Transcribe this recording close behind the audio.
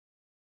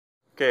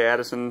Okay,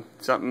 Addison,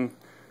 something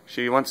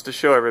she wants to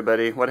show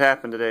everybody. What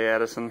happened today,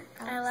 Addison?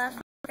 I lost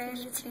my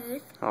first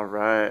tooth.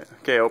 Alright.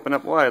 Okay, open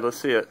up wide. Let's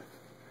see it.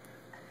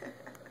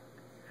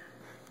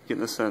 Get in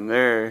the sun.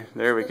 There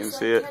we can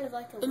see it.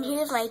 And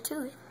here's my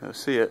tooth.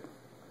 Let's see it.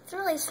 It's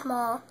really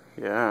small.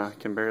 Yeah, I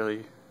can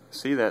barely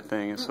see that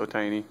thing. It's so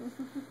tiny.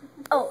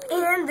 Oh,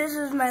 and this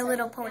is my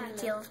little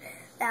ponytail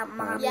that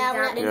Mom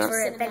got me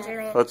for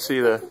Adventureland. Let's see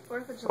the...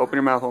 Open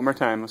your mouth one more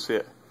time. Let's see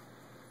it.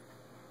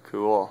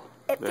 Cool.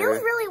 It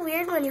feels really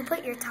weird when you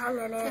put your tongue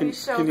in it.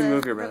 Can you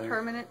move your brother? The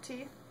permanent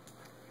teeth?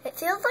 It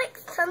feels like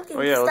something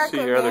Oh yeah, let's stuck see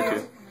in your there. other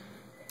tooth.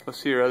 Let's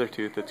see your other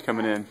tooth that's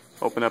coming in.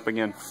 Open up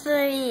again.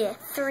 Three.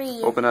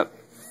 Open up.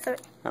 I want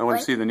to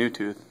What? see the new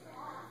tooth.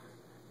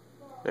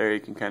 There, you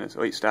can kind of...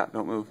 Wait, stop.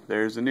 Don't move.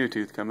 There's the new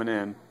tooth coming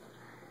in.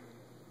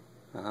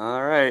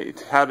 All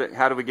right. How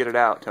do we get it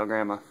out? Tell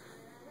Grandma.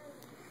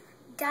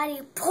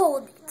 Daddy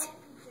pulled it.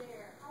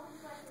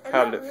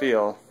 How did it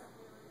feel?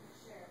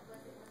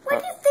 What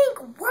do you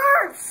think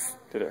worse?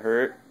 Did it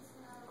hurt?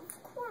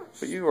 Of course.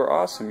 But you were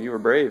awesome. You were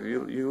brave.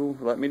 You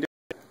let me do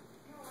it.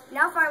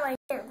 Now finally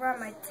I can't rub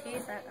my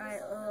teeth at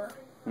night.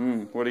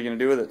 What are you going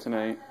to do with it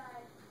tonight?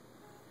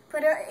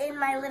 Put it in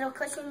my little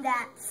cushion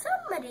that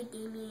somebody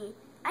gave me.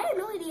 I have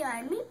no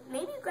idea.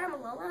 Maybe Grandma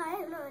Lola. I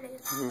have no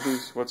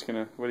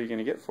idea. What are you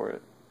gonna get for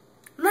it?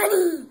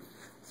 Money!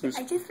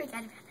 I just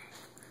forgot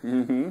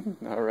about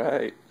that. All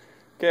right.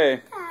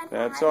 Okay. Bye,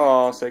 That's bye.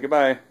 all. Say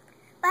goodbye.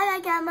 Bye,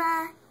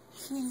 Grandma.